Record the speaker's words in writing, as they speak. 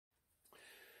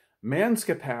Man's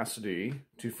capacity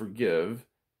to forgive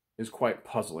is quite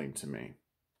puzzling to me.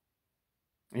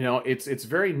 You know, it's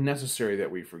very necessary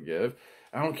that we forgive.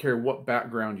 I don't care what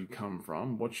background you come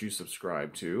from, what you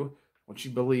subscribe to, what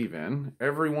you believe in.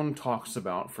 Everyone talks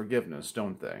about forgiveness,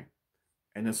 don't they?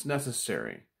 And it's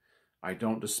necessary. I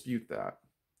don't dispute that.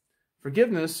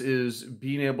 Forgiveness is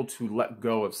being able to let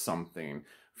go of something,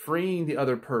 freeing the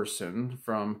other person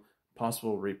from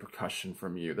possible repercussion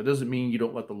from you. That doesn't mean you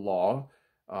don't let the law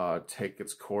take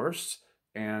its course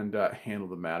and handle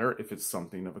the matter if it's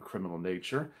something of a criminal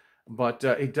nature. But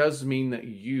it does mean that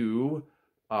you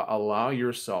allow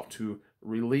yourself to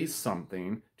release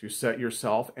something to set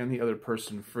yourself and the other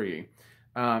person free.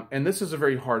 And this is a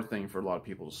very hard thing for a lot of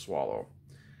people to swallow.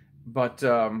 But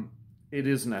it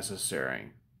is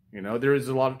necessary. You know, there is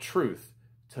a lot of truth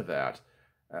to that.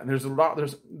 And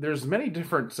there's many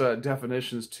different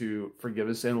definitions to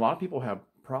forgiveness, and a lot of people have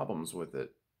problems with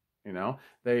it. You know,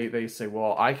 they say,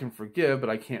 well, I can forgive, but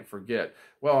I can't forget.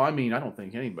 Well, I mean, I don't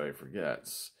think anybody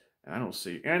forgets. And I don't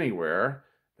see anywhere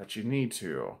that you need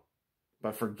to.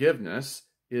 But forgiveness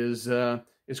is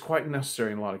quite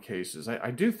necessary in a lot of cases.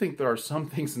 I do think there are some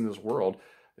things in this world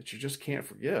that you just can't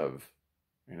forgive.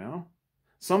 You know?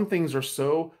 Some things are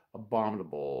so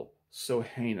abominable, so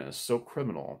heinous, so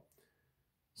criminal,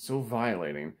 so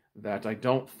violating, that I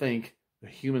don't think the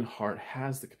human heart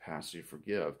has the capacity to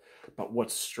forgive. But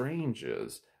what's strange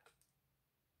is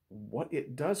what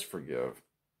it does forgive.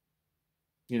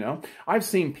 You know, I've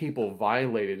seen people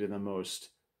violated in the most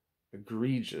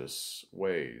egregious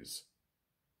ways.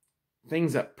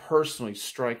 Things that personally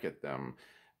strike at them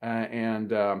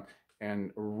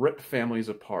and rip families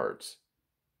apart,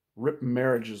 rip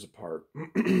marriages apart,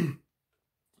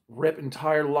 rip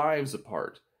entire lives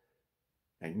apart.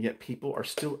 And yet people are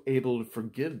still able to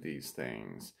forgive these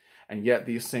things. And yet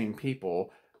these same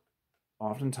people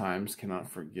oftentimes cannot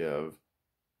forgive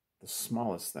the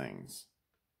smallest things.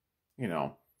 You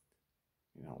know,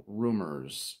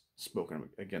 rumors spoken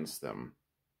against them,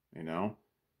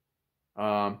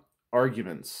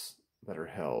 arguments that are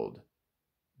held,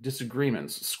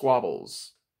 disagreements,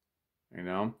 squabbles,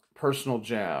 personal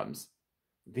jabs.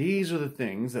 These are the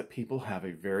things that people have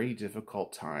a very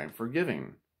difficult time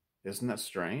forgiving. Isn't that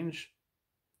strange?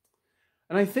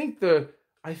 And I think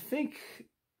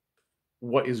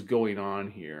what is going on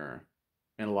here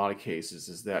in a lot of cases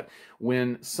is that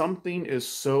when something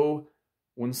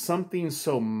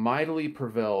so mightily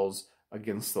prevails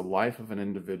against the life of an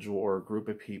individual or a group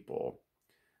of people,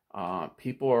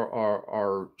 people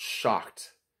are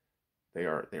shocked. They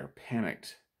are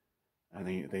panicked, and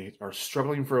they are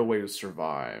struggling for a way to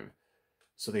survive.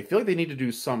 So they feel like they need to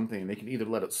do something. They can either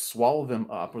let it swallow them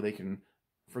up or they can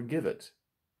forgive it,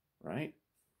 right?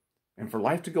 And for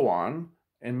life to go on,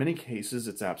 in many cases,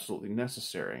 it's absolutely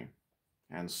necessary.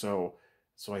 And so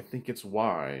I think it's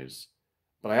wise.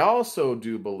 But I also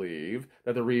do believe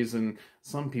that the reason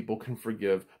some people can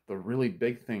forgive the really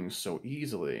big things so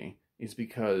easily is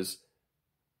because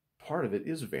part of it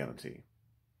is vanity.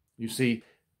 You see,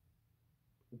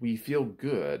 we feel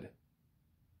good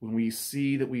when we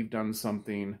see that we've done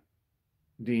something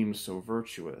deemed so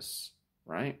virtuous,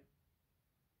 right?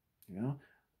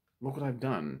 Look what I've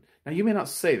done. Now, you may not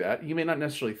say that. You may not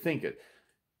necessarily think it.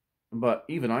 But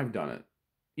even I've done it.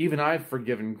 Even I've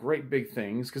forgiven great big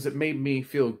things because it made me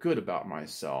feel good about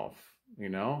myself,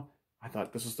 I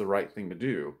thought this is the right thing to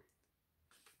do.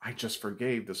 I just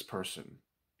forgave this person.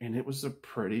 And it was a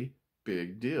pretty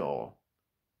big deal.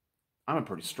 I'm a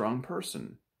pretty strong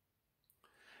person.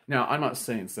 Now, I'm not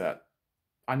saying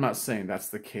that's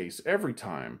the case every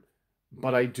time,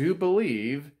 but I do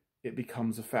believe it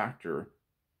becomes a factor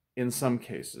in some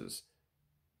cases,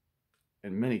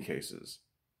 in many cases.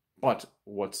 But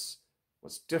what's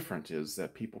different is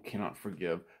that people cannot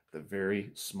forgive the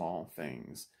very small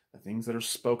things, the things that are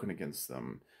spoken against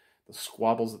them, the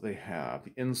squabbles that they have,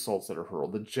 the insults that are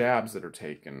hurled, the jabs that are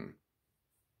taken.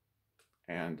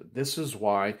 And this is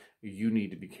why you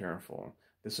need to be careful.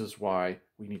 This is why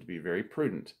we need to be very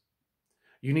prudent.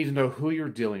 You need to know who you're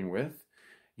dealing with.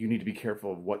 You need to be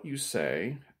careful of what you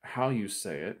say, how you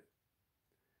say it.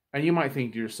 And you might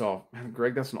think to yourself, man,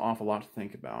 Greg, that's an awful lot to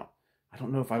think about. I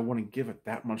don't know if I want to give it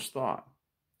that much thought.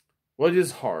 Well, it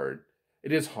is hard.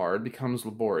 It is hard. It becomes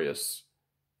laborious.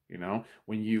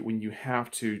 When you have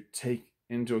to take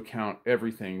into account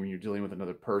everything when you're dealing with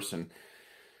another person,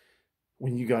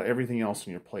 when you got everything else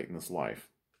on your plate in this life,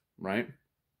 right?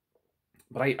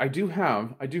 But I do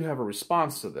have a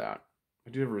response to that.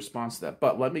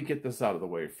 But let me get this out of the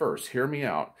way first. Hear me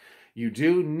out. You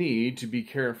do need to be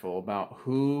careful about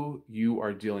who you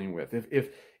are dealing with.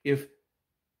 If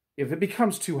If it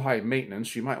becomes too high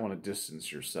maintenance, you might want to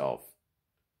distance yourself.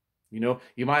 You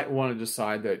might want to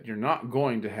decide that you're not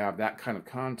going to have that kind of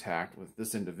contact with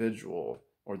this individual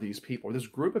or these people or this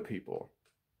group of people.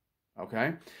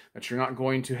 Okay? That you're not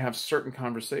going to have certain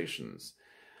conversations,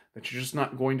 that you're just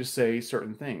not going to say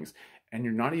certain things, and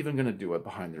you're not even going to do it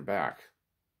behind their back.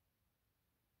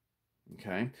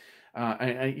 Okay?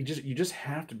 And you just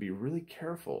have to be really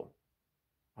careful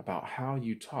about how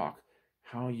you talk,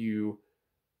 how you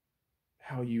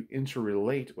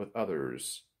interrelate with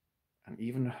others, and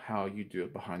even how you do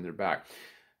it behind their back.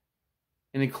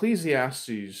 In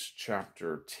Ecclesiastes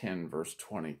chapter 10, verse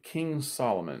 20, King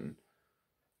Solomon,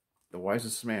 the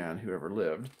wisest man who ever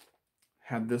lived,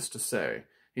 had this to say.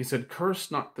 He said, "Curse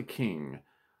not the king,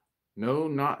 no,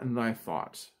 not in thy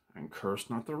thought, and curse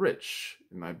not the rich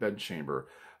in thy bedchamber,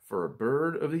 for a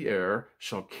bird of the air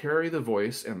shall carry the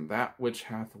voice, and that which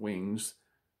hath wings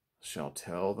shall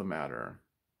tell the matter."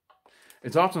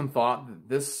 It's often thought that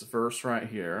this verse right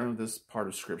here, this part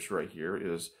of scripture right here,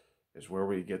 is where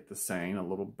we get the saying, a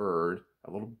little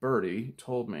birdie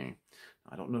told me.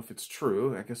 I don't know if it's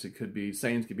true. I guess it could be,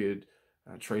 sayings could be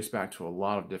traced back to a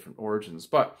lot of different origins,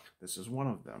 but this is one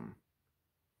of them.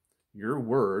 Your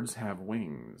words have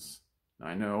wings. Now,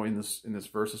 I know in this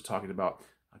verse it's talking about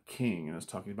a king, and it's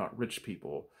talking about rich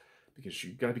people, because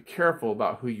you've got to be careful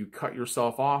about who you cut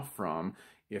yourself off from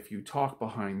if you talk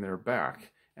behind their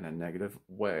back in a negative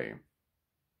way.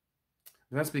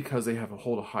 And that's because they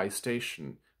hold a high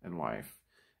station in life.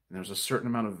 And there's a certain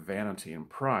amount of vanity and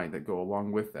pride that go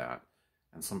along with that,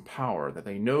 and some power that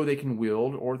they know they can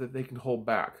wield or that they can hold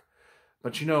back.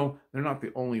 But they're not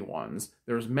the only ones.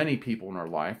 There's many people in our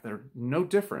life that are no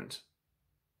different.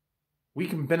 We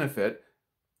can benefit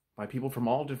by people from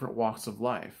all different walks of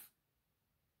life.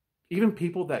 Even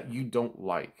people that you don't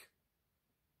like.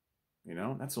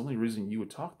 That's the only reason you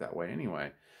would talk that way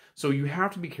anyway. So you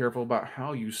have to be careful about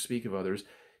how you speak of others,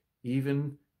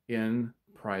 even in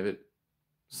private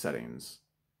settings,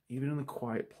 even in the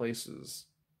quiet places.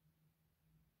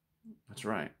 That's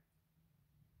right.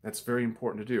 That's very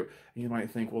important to do. And you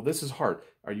might think, well, this is hard.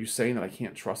 Are you saying that I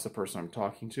can't trust the person I'm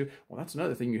talking to? Well, that's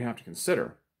another thing you have to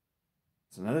consider.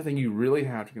 It's another thing you really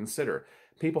have to consider.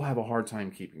 People have a hard time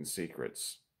keeping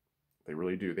secrets. They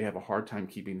really do. They have a hard time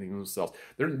keeping things themselves.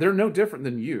 They're no different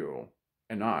than you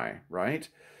and I, right?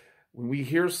 When we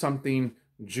hear something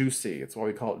juicy, it's why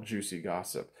we call it juicy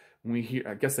gossip. When we hear,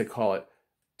 I guess they call it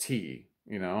tea,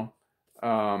 which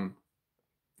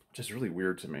is really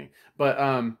weird to me. But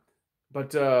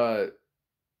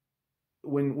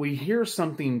when we hear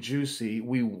something juicy,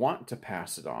 we want to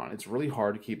pass it on. It's really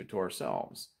hard to keep it to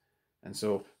ourselves. And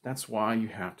so that's why you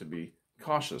have to be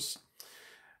cautious.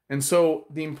 And so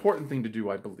the important thing to do,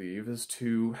 I believe, is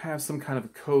to have some kind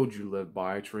of code you live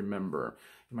by to remember.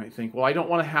 You might think, well, I don't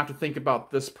want to have to think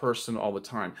about this person all the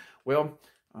time. Well,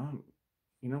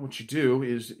 what you do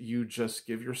is you just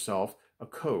give yourself a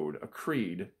code, a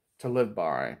creed to live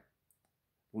by.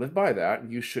 Live by that,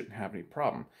 and you shouldn't have any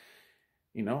problem.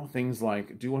 Things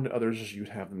like do unto others as you'd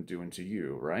have them do unto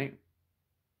you, right?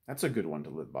 That's a good one to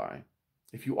live by.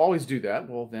 If you always do that,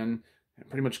 well, then it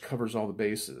pretty much covers all the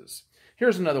bases.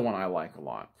 Here's another one I like a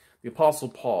lot. The Apostle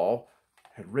Paul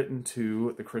had written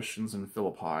to the Christians in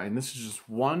Philippi, and this is just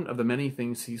one of the many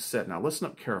things he said. Now, listen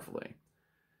up carefully.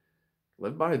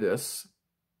 Live by this,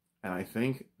 and I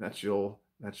think that you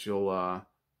will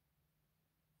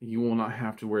not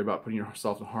have to worry about putting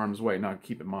yourself in harm's way. Now,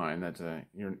 keep in mind that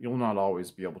you'll not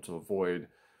always be able to avoid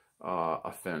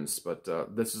offense, but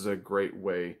this is a great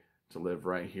way to live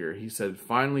right here. He said,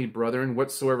 "Finally, brethren,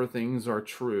 whatsoever things are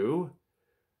true,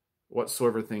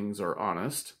 whatsoever things are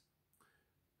honest,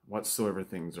 whatsoever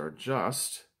things are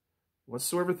just,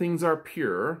 whatsoever things are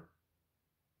pure,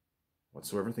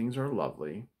 whatsoever things are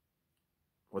lovely,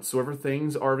 whatsoever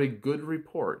things are of a good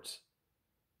report,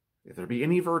 if there be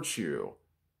any virtue,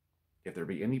 if there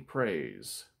be any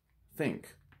praise,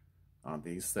 think on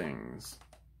these things."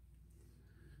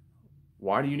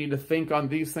 Why do you need to think on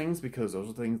these things? Because those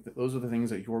are the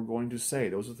things that you're going to say.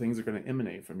 Those are the things that are going to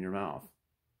emanate from your mouth.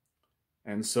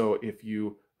 And so if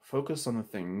you focus on the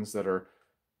things that are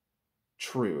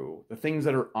true, the things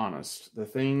that are honest, the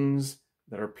things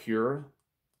that are pure,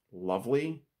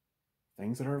 lovely,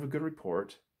 things that are of a good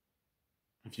report,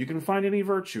 if you can find any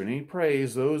virtue and any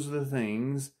praise, those are the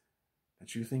things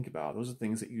that you think about. Those are the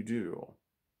things that you do.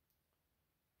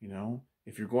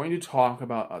 If you're going to talk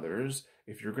about others,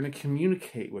 if you're going to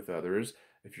communicate with others,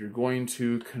 if you're going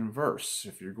to converse,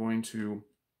 if you're going to,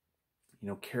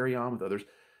 carry on with others,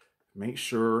 make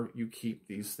sure you keep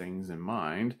these things in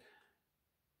mind,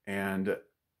 and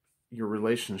your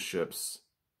relationships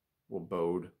will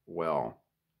bode well.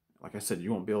 Like I said,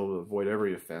 you won't be able to avoid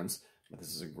every offense, but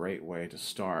this is a great way to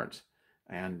start.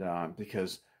 And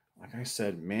because, like I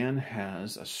said, man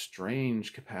has a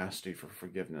strange capacity for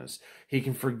forgiveness. He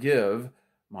can forgive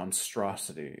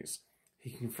monstrosities.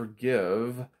 He can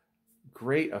forgive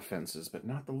great offenses, but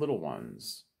not the little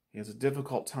ones. He has a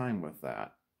difficult time with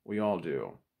that. We all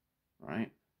do,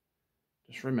 right?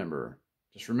 Just remember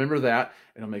that.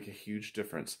 It'll make a huge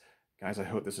difference. Guys, I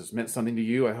hope this has meant something to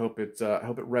you. I hope it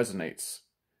resonates.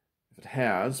 If it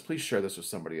has, please share this with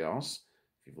somebody else.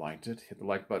 If you've liked it, hit the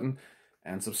like button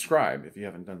and subscribe if you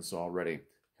haven't done so already.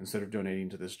 Consider donating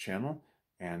to this channel.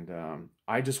 And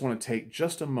I just want to take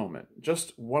just a moment,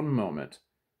 just one moment,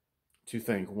 to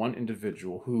thank one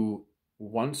individual who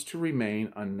wants to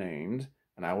remain unnamed,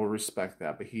 and I will respect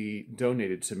that, but he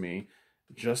donated to me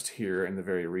just here in the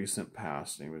very recent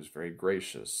past, and he was very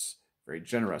gracious, very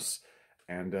generous,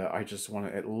 and I just want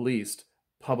to at least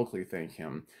publicly thank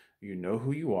him. You know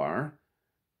who you are,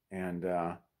 and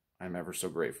I'm ever so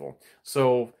grateful.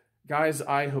 So, guys,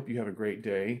 I hope you have a great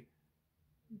day.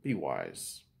 Be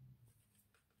wise.